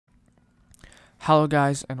Hello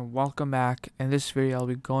guys and welcome back. In this video I'll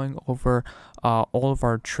be going over all of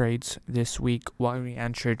our trades this week, why we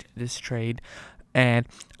entered this trade, and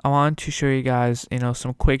I want to show you guys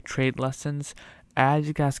some quick trade lessons. As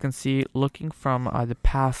you guys can see, looking from the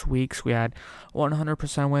past weeks, we had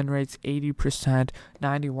 100% win rates, 80%,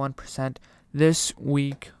 91%. This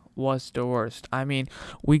week was the worst. I mean,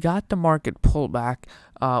 we got the market pullback,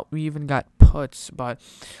 we even got puts, but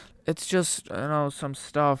it's just some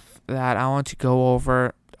stuff that I want to go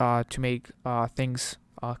over to make things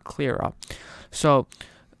clear up. So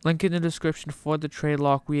link in the description for the trade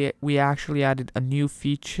lock. We actually added a new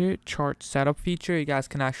feature, chart setup feature. You guys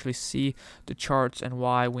can actually see the charts and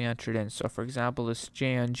why we entered in. So for example, this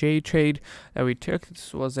J&J trade that we took,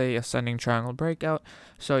 this was a ascending triangle breakout,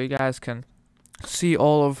 so you guys can see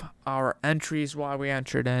all of our entries, why we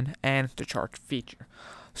entered in, and the chart feature.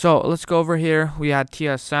 So let's go over here. We had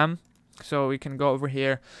TSM, so we can go over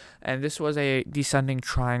here, and this was a descending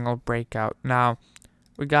triangle breakout. Now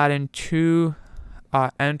we got in two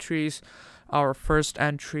entries. Our first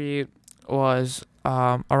entry was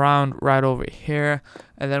around right over here,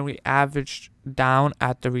 and then we averaged down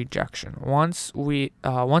at the rejection. Once it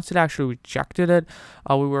actually rejected it,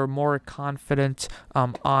 we were more confident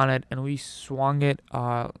on it, and we swung it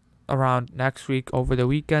around next week over the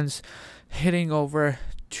weekends, hitting over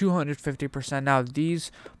 250%. Now these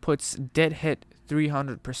puts did hit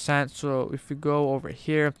 300%, so if you go over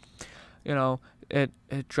here, it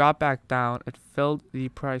dropped back down, it filled the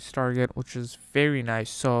price target, which is very nice.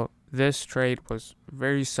 So this trade was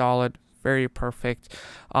very solid, very perfect.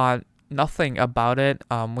 Nothing about it.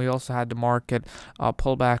 We also had the market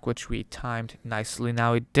pullback, which we timed nicely.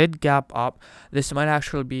 Now it did gap up. This might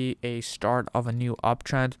actually be a start of a new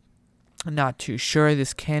uptrend. Not too sure.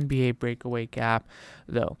 This can be a breakaway gap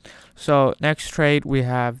though. So next trade, we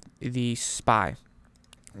have the SPY.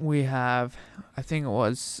 We have, I think it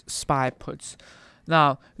was SPY puts.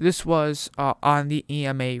 Now this was on the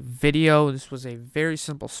EMA video. This was a very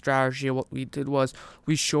simple strategy. What we did was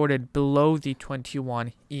we shorted below the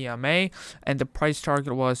 21 EMA, and the price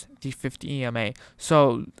target was the 50 EMA.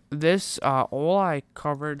 So this I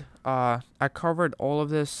covered all of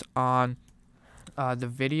this on the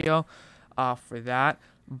video for that,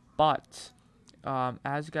 but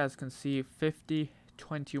as you guys can see,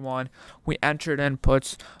 50.21, we entered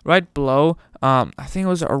inputs right below. I think it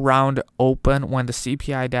was around open when the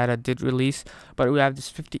CPI data did release, but we have this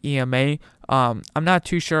 50 EMA. I'm not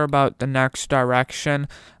too sure about the next direction.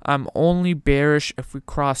 I'm only bearish if we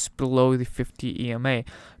cross below the 50 EMA,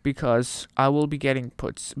 because I will be getting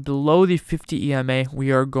puts below the 50 EMA.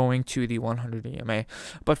 We are going to the 100 EMA,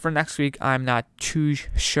 but for next week I'm not too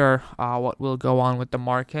sure what will go on with the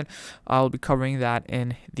market. I'll be covering that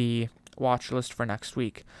in the watch list for next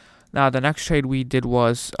week. Now the next trade we did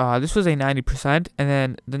was this was a 90%, and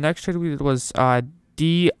then the next trade we did was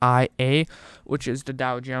DIA, which is the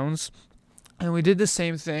Dow Jones, and we did the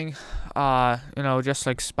same thing, just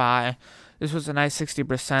like SPY. This was a nice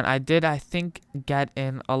 60%. I think get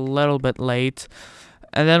in a little bit late.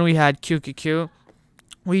 And then we had QQQ.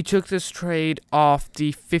 We took this trade off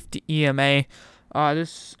the 50 EMA.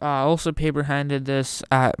 This also paper handed this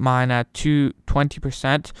at mine at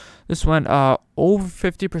 20%. This went over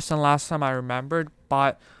 50% last time I remembered,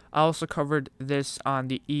 but I also covered this on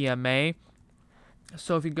the EMA.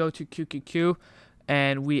 So if you go to QQQ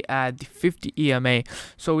and we add the 50 EMA,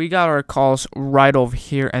 so we got our calls right over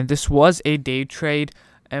here, and this was a day trade.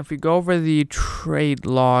 And if we go over the trade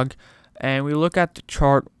log and we look at the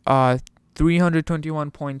chart,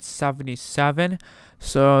 321.77,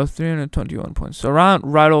 so 321 points, so around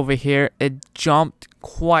right over here, it jumped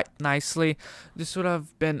quite nicely. This would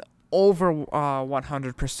have been over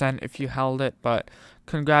 100% if you held it, but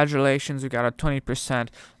congratulations, we got a 20%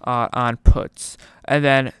 on puts. And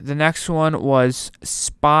then the next one was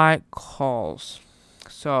SPY calls.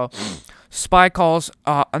 So SPY calls,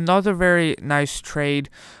 another very nice trade.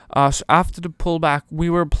 So after the pullback, we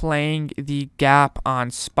were playing the gap on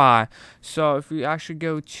SPY. So if we actually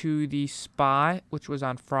go to the SPY, which was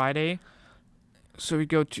on Friday, so we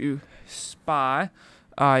go to SPY,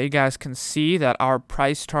 you guys can see that our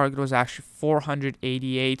price target was actually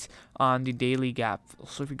 488 on the daily gap.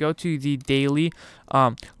 So if we go to the daily,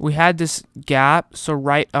 we had this gap, so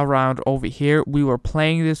right around over here we were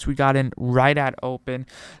playing this. We got in right at open.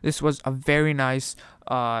 This was a very nice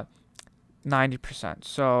 90%.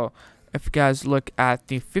 So if you guys look at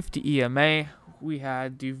the 50 EMA, we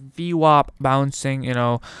had the VWAP bouncing,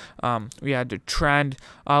 we had the trend.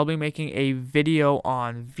 I'll be making a video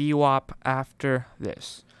on VWAP after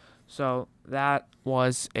this. So that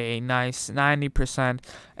was a nice 90%.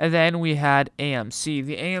 And then we had AMC.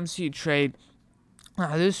 The AMC trade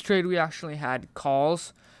This trade we actually had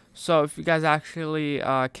calls. So if you guys actually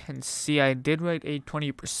can see, I did rate a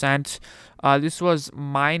 20%. This was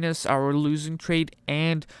minus our losing trade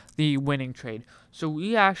and the winning trade. So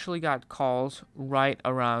we actually got calls right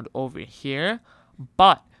around over here,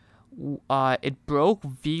 but it broke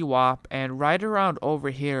VWAP, and right around over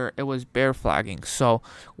here it was bear flagging. So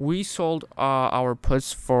we sold our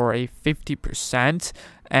puts for a 50%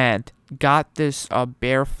 and got this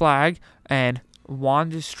bear flag and won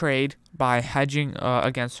this trade by hedging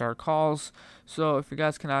against our calls. So if you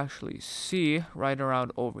guys can actually see right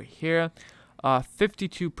around over here,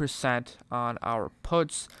 52% on our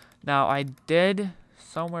puts. Now I did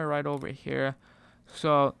somewhere right over here,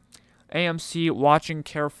 so AMC watching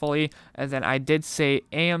carefully, and then I did say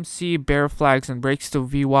AMC bear flags and breaks to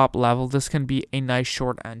VWAP level. This can be a nice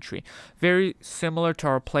short entry, very similar to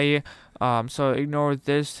our play. So ignore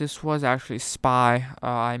this. This was actually SPY.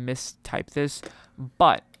 I mistyped this,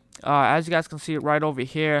 but as you guys can see right over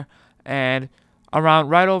here and around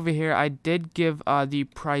right over here, I did give the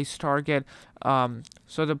price target.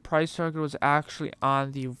 So the price target was actually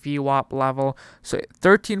on the VWAP level, so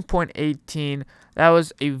 13.18. That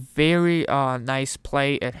was a very nice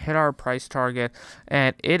play. It hit our price target,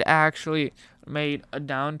 and it actually made a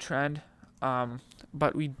downtrend.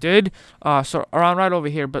 But we did so around right over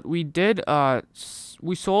here. But we did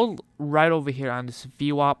we sold right over here on this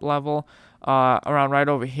VWAP level. Around right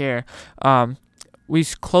over here. We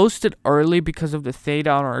closed it early because of the theta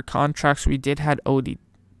on our contracts. We did had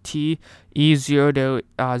ODT zero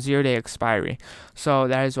day expiry, so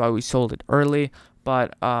that is why we sold it early.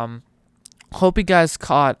 But hope you guys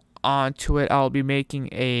caught on to it. I'll be making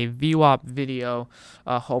a VWAP video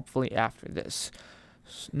hopefully after this.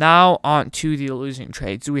 Now on to the losing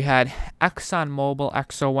trades. We had ExxonMobil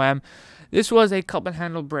XOM. This was a cup and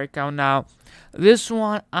handle breakout. Now, this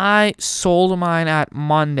one I sold mine at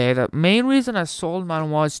Monday. The main reason I sold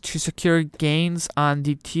mine was to secure gains on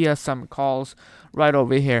the TSM calls right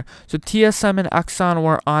over here. So TSM and Exxon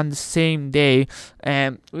were on the same day,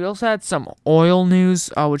 and we also had some oil news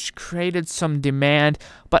which created some demand.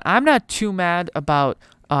 But I'm not too mad about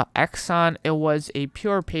Exxon. It was a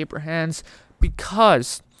pure paper hands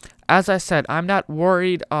because, as I said, I'm not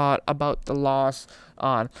worried about the loss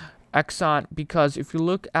on Exxon, because if you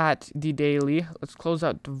look at the daily, let's close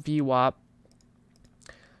out the VWAP.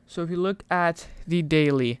 So if you look at the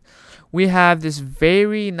daily, we have this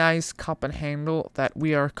very nice cup and handle that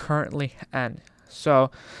we are currently in.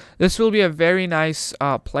 So this will be a very nice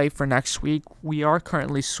play for next week. We are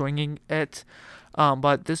currently swinging it,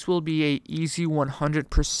 but this will be a easy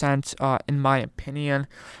 100% in my opinion.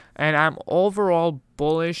 And I'm overall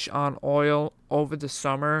bullish on oil over the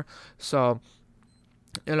summer. So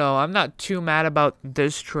I'm not too mad about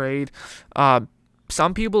this trade.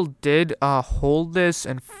 Some people did hold this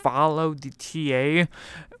and follow the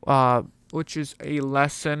TA, which is a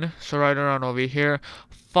lesson. So right around over here,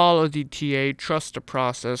 follow the TA, trust the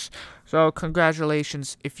process. So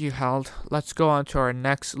congratulations if you held. Let's go on to our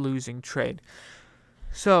next losing trade.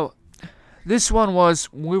 So this one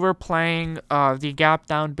was, we were playing the gap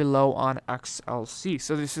down below on XLC.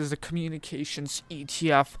 So this is the communications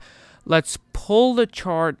ETF. Let's pull the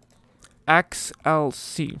chart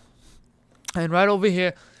XLC. And right over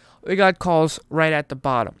here, we got calls right at the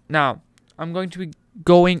bottom. Now, I'm going to be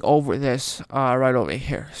going over this right over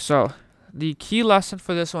here. So the key lesson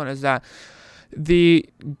for this one is that the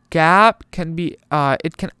gap can be,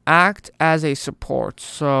 it can act as a support.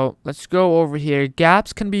 So let's go over here.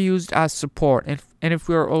 Gaps can be used as support. And if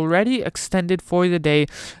we're already extended for the day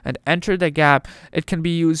and enter the gap, it can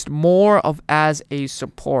be used more of as a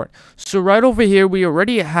support. So right over here, we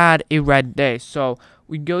already had a red day. So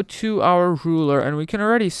we go to our ruler and we can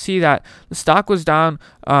already see that the stock was down.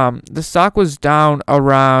 The stock was down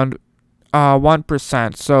around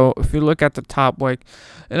 1%. So if you look at the top, like,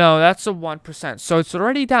 that's a 1%. So it's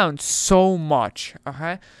already down so much.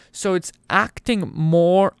 Okay, so it's acting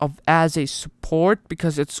more of as a support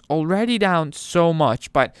because it's already down so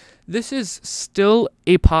much. But this is still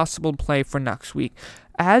a possible play for next week.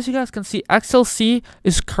 As you guys can see, XLC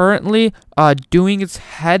is currently doing its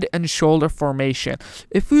head and shoulder formation.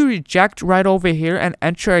 If we reject right over here and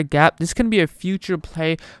enter a gap, this can be a future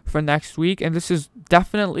play for next week, and this is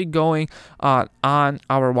definitely going on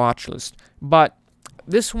our watch list. But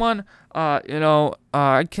this one,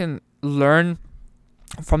 I can learn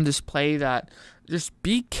from this play that just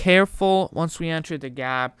be careful once we enter the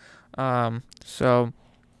gap. So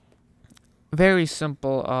very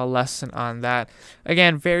simple lesson on that.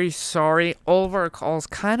 Again, very sorry. All of our calls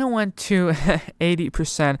kind of went to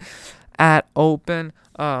 80% at open.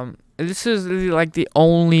 this is like the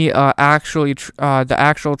only the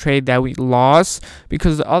actual trade that we lost,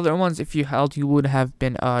 because the other ones, if you held, you would have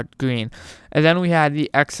been green. And then we had the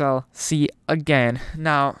XLC again.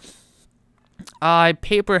 Now I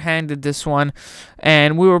paper handed this one,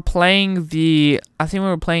 and we were playing I think we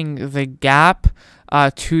were playing the gap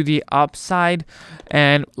to the upside.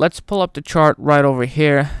 And let's pull up the chart right over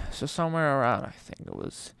here. So somewhere around, I think it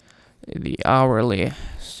was the hourly.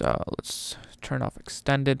 So let's turn off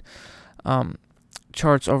extended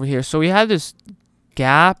charts over here. So we had this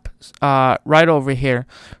gap right over here.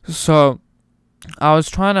 So I was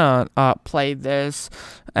trying to play this,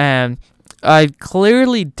 and I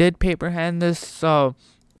clearly did paper hand this, so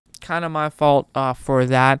kind of my fault for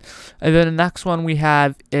that. And then the next one we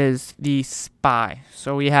have is the SPY.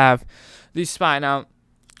 So we have the SPY. Now,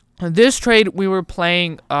 in this trade, we were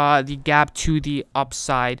playing the gap to the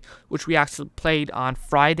upside, which we actually played on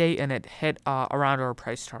Friday, and it hit around our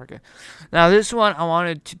price target. Now, this one I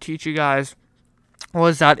wanted to teach you guys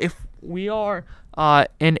was that if we are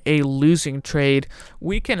in a losing trade,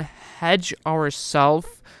 we can hedge ourselves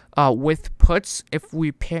with puts if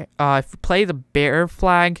we play the bear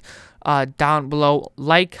flag down below,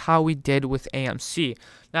 like how we did with AMC.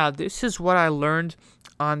 Now, this is what I learned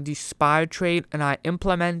on the SPY trade, and I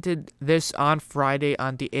implemented this on Friday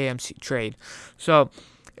on the AMC trade. So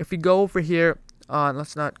if we go over here,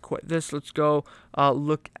 let's not quit this, let's go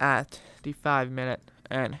look at the 5-minute,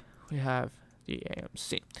 and we have the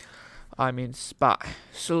SPY.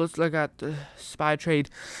 So let's look at the SPY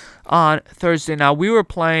trade on Thursday. Now we were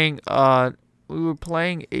playing a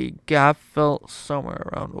gap fill somewhere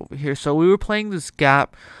around over here. So we were playing this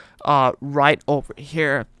gap right over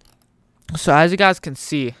here. So as you guys can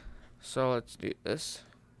see, so let's do this.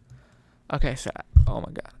 Okay, so oh my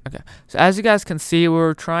god. Okay, so as you guys can see, we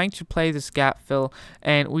were trying to play this gap fill,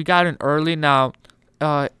 and we got in early. Now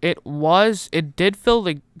it did fill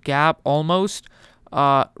the gap almost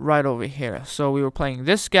right over here. So we were playing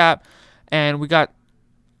this gap, and we got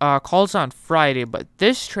calls on Friday, but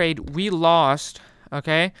this trade we lost.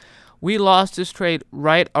 Okay, we lost this trade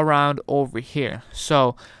right around over here.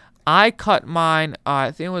 So I cut mine,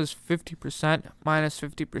 I think it was 50%, minus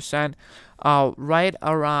 50%, right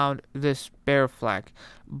around this bear flag.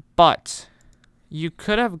 But you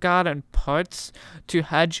could have gotten puts to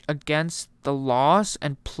hedge against the loss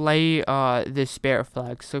and play this bear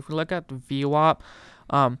flag. So if we look at the VWAP,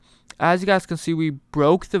 as you guys can see, we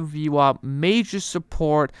broke the VWAP, major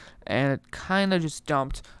support, and it kind of just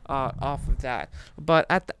dumped off of that. But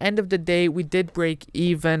at the end of the day, we did break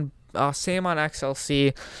even. Same on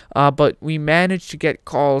XLC, but we managed to get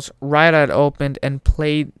calls right at opened and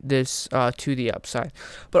played this to the upside.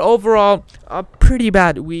 But overall, a pretty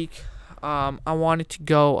bad week. I wanted to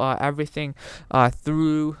go everything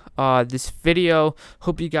through this video.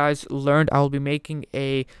 Hope you guys learned. I will be making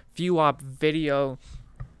a VWAP video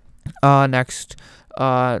next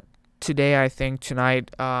today, I think tonight.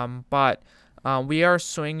 But we are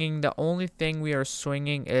swinging. The only thing we are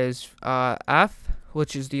swinging is F,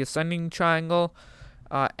 which is the ascending triangle,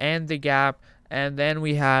 and the gap, and then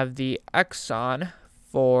we have the Exxon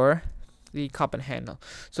for the cup and handle.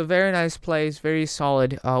 So very nice plays, very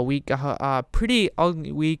solid week. Pretty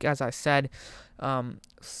ugly week, as I said,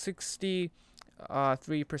 63%.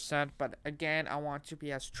 But again, I want to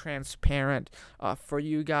be as transparent for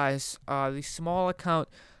you guys. The small account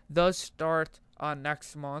does start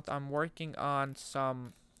next month. I'm working on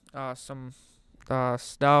some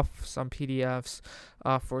stuff, some PDFs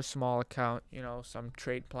for small account, some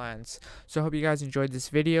trade plans. So I hope you guys enjoyed this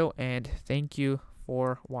video, and thank you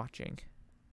for watching.